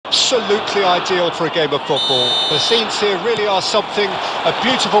Absolutely ideal for a game of football. The scenes here really are something, a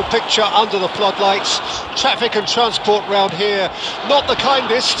beautiful picture under the floodlights. Traffic and transport round here, not the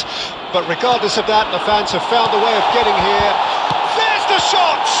kindest, but regardless of that, the fans have found a way of getting here. There's the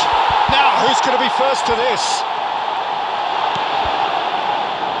shot! Now, who's going to be first to this?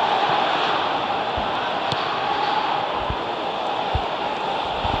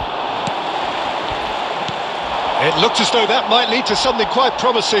 It looked as though that might lead to something quite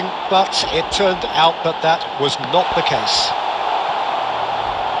promising, but it turned out that that was not the case.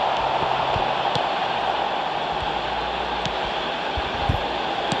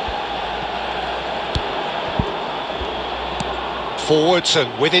 Forwards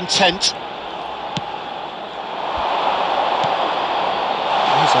and with intent.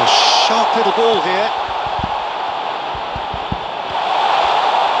 There's a sharp little ball here.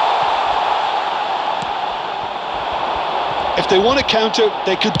 If they want to counter,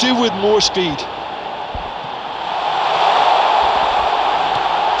 they could do with more speed.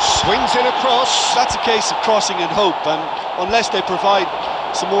 Swings in across. That's a case of crossing in hope, and unless they provide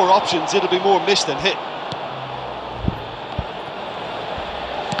some more options, it'll be more miss than hit.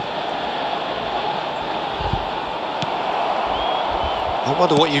 I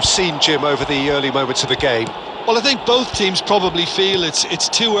wonder what you've seen, Jim, over the early moments of the game. Well, I think both teams probably feel it's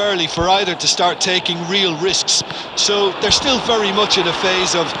too early for either to start taking real risks. So they're still very much in a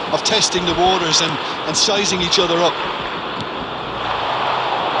phase of testing the waters and sizing each other up.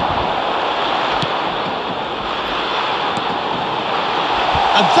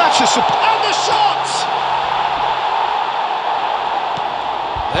 And that's and the shot!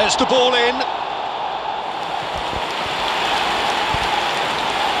 There's the ball in.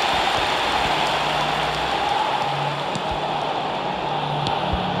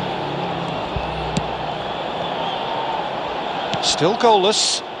 Still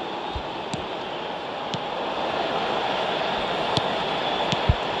goalless.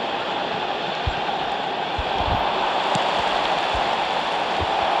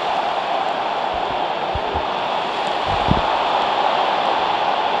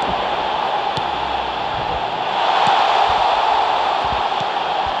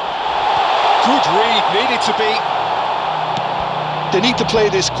 Good read, needed to be. They need to play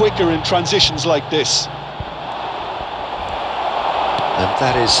this quicker in transitions like this. And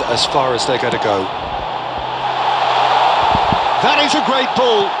that is as far as they're going to go. That is a great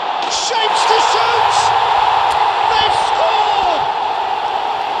ball. Shapes to shoot! They've scored!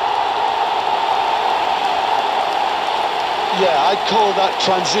 Yeah, I'd call that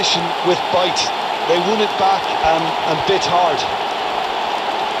transition with bite. They won it back and bit hard.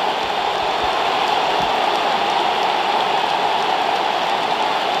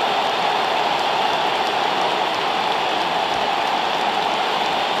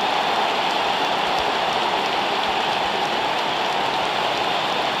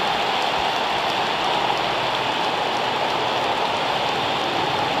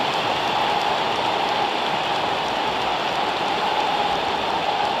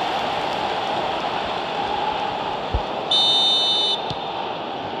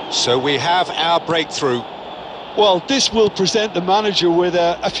 So we have our breakthrough. Well, this will present the manager with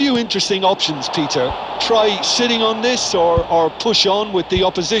a few interesting options, Peter. Try sitting on this or push on with the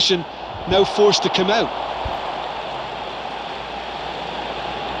opposition now forced to come out.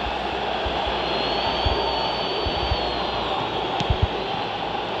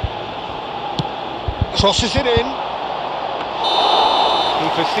 Crosses it in.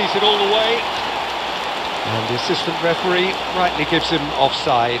 Keeper sees it all the way. And the assistant referee rightly gives him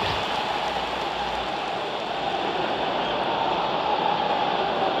offside.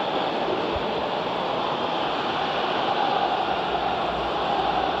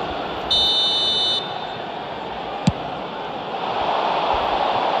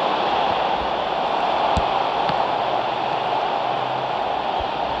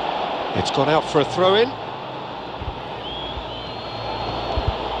 It's gone out for a throw-in.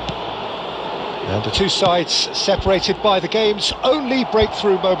 And the two sides separated by the game's only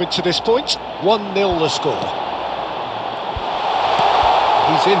breakthrough moment to this point. 1-0 the score.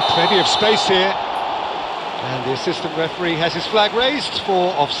 He's in plenty of space here. And the assistant referee has his flag raised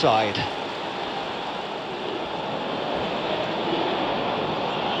for offside.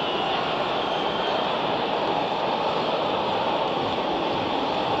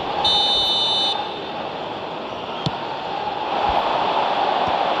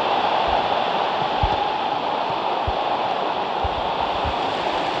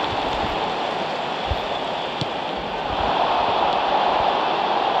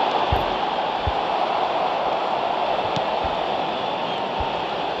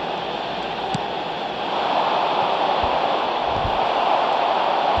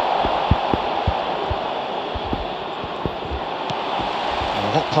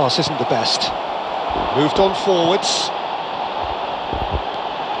 pass isn't the best. Moved on forwards.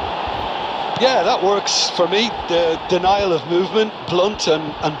 Yeah, that works for me. The denial of movement, blunt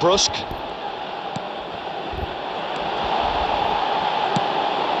and brusque. I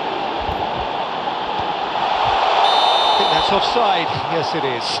think that's offside. Yes, it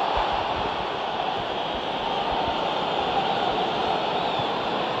is.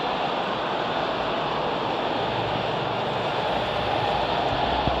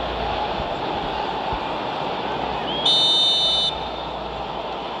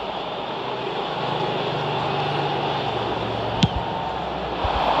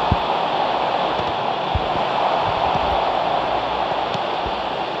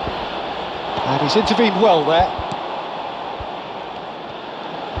 And he's intervened well there.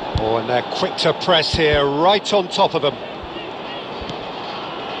 Oh, and they're quick to press here, right on top of them.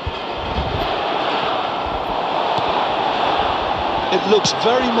 It looks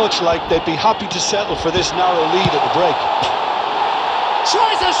very much like they'd be happy to settle for this narrow lead at the break.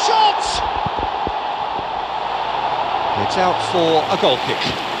 Tries a shot! It's out for a goal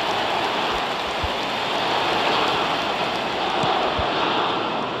kick.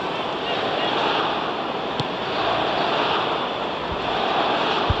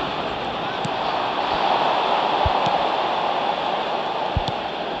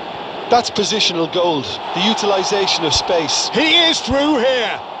 That's positional gold, the utilisation of space. He is through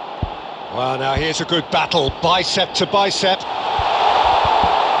here! Well, now here's a good battle, bicep to bicep.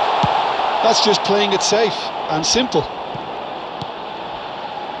 That's just playing it safe and simple.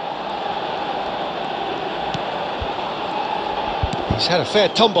 He's had a fair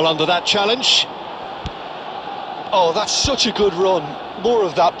tumble under that challenge. Oh, that's such a good run. More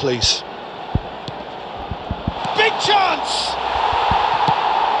of that, please. Big chance!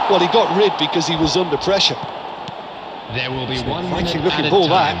 Well, he got rid because he was under pressure. There will be 1 minute looking added ball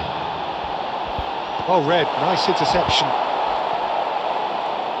time. that. Well read, nice interception.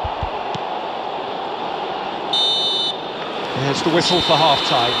 There's the whistle for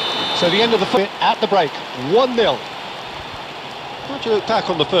half-time. So the end of the at the break, 1-0. How do you look back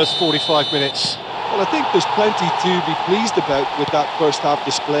on the first 45 minutes? Well, I think there's plenty to be pleased about with that first half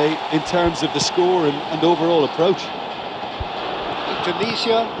display in terms of the score and overall approach.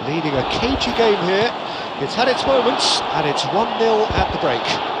 Indonesia leading a cagey game here. It's had its moments, and it's 1-0 at the break.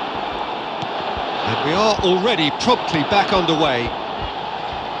 And we are already promptly back underway.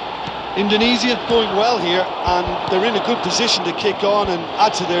 Indonesia going well here, and they're in a good position to kick on and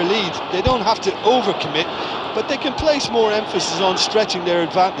add to their lead. They don't have to overcommit, but they can place more emphasis on stretching their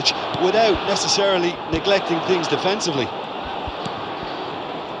advantage without necessarily neglecting things defensively.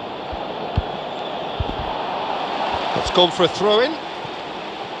 It's gone for a throw-in.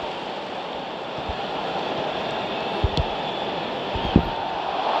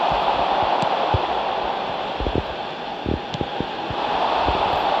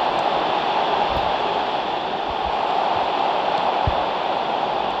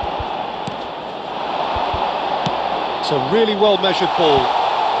 It's a really well-measured ball.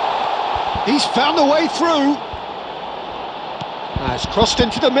 He's found a way through. It's crossed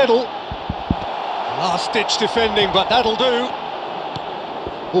into the middle. Last-ditch defending, but that'll do.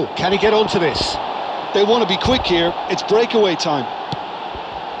 Oh, can he get onto this? They want to be quick here. It's breakaway time.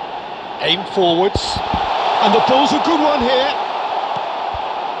 Aim forwards. And the ball's a good one here.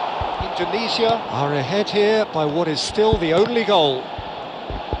 Indonesia are ahead here by what is still the only goal.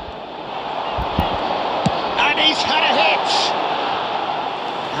 And he's had a hit!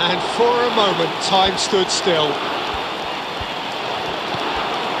 And for a moment, time stood still.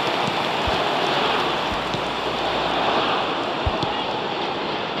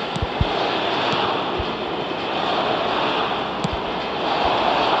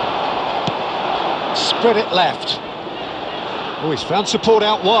 Spread it left. Oh, he's found support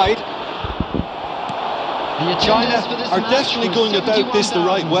out wide. China are definitely going about this the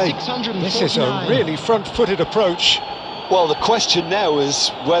right way. This is a really front-footed approach. Well, the question now is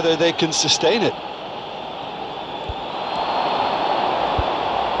whether they can sustain it.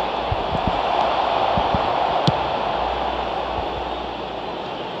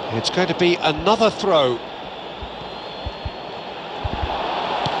 It's going to be another throw.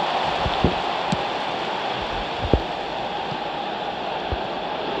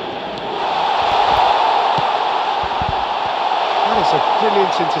 A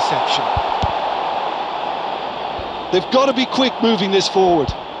brilliant interception. They've got to be quick moving this forward.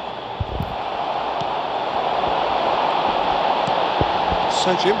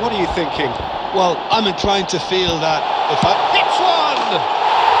 So, Jim, what are you thinking? Well, I'm inclined to feel that if I... Hits one!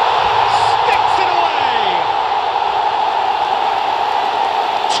 Sticks it away!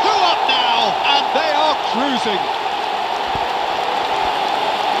 losing.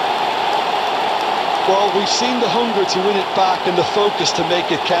 Well, we've seen the hunger to win it back and the focus to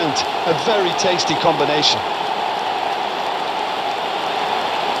make it count. A very tasty combination.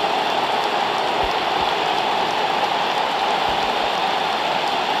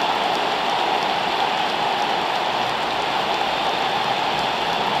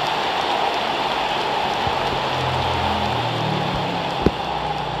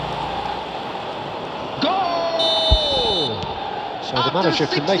 So the manager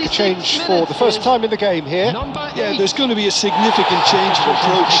can make a change for the first time in the game here. Yeah, there's going to be a significant change of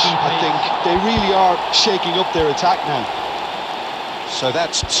approach, I think. They really are shaking up their attack now. So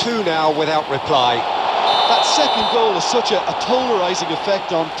that's 2 now without reply. That second goal has such a polarising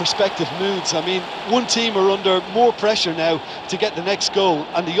effect on prospective moods. I mean, one team are under more pressure now to get the next goal,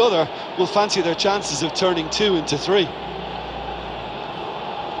 and the other will fancy their chances of turning 2 into 3.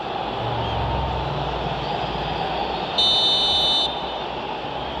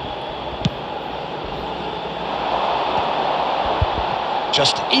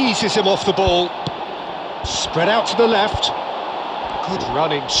 Just eases him off the ball. Spread out to the left. Good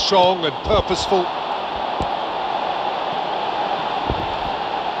running, strong and purposeful.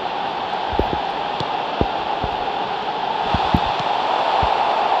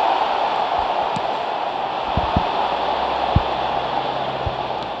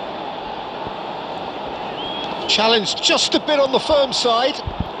 Challenged just a bit on the firm side.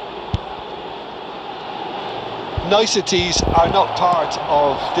 Niceties are not part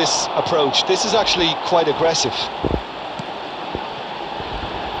of this approach. This is actually quite aggressive.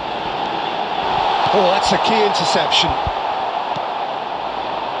 Oh, that's a key interception.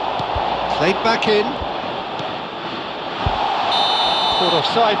 Played back in. Caught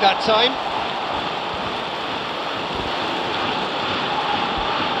offside that time.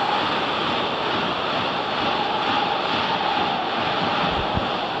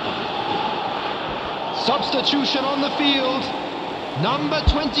 Substitution on the field, number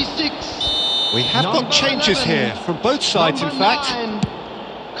 26. We have got changes 11, here from both sides, in fact. 9,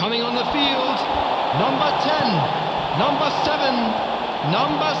 coming on the field, number 10, number 7,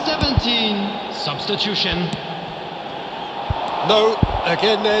 number 17. Substitution. No,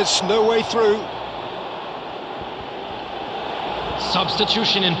 again, there's no way through.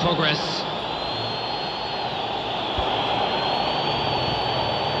 Substitution in progress.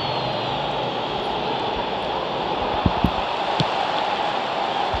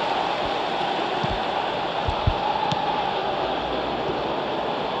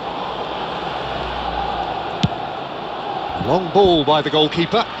 Long ball by the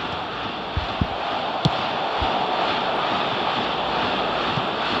goalkeeper.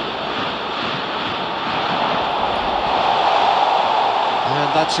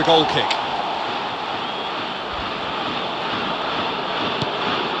 And that's a goal kick.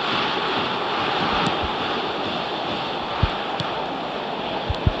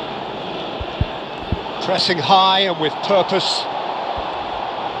 Pressing high and with purpose.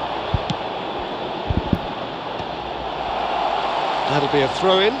 That'll be a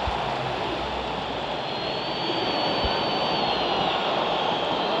throw-in.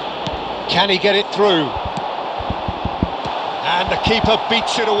 Can he get it through? And the keeper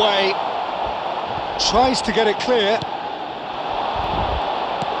beats it away. Tries to get it clear.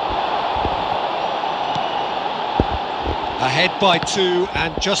 Ahead by 2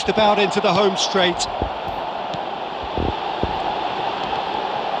 and just about into the home straight.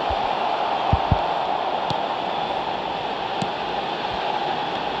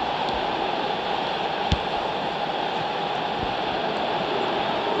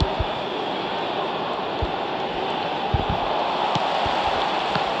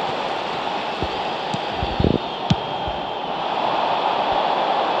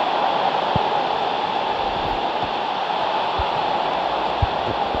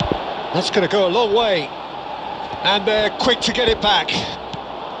 That's going to go a long way. And they're quick to get it back.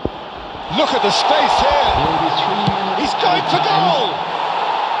 Look at the space here. He's going for goal.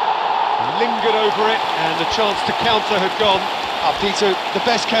 Lingered over it, and the chance to counter had gone. Peter, the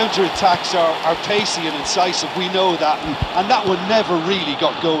best counter-attacks are pacey and incisive. We know that, and that one never really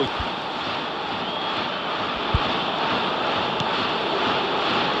got going.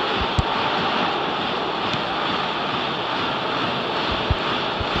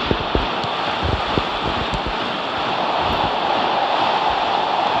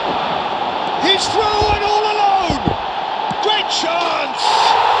 He's through and all alone! Great chance!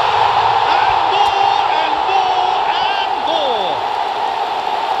 And more and more and more!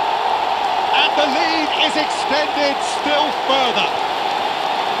 And the lead is extended still further.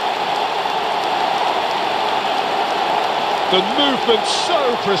 The movement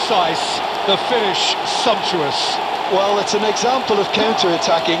so precise, the finish sumptuous. Well, it's an example of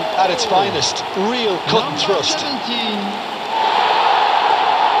counter-attacking at its finest. Real cut and thrust. 17.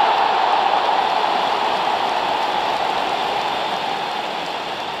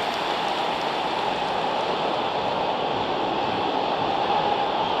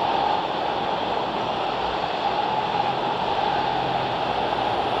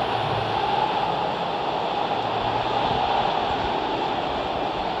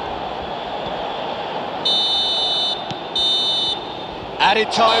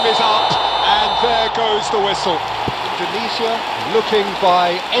 Added time is up, and there goes the whistle. Indonesia looking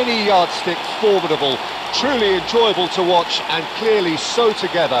by any yardstick formidable, truly enjoyable to watch, and clearly so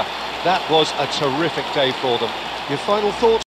together. That was a terrific day for them. Your final thoughts?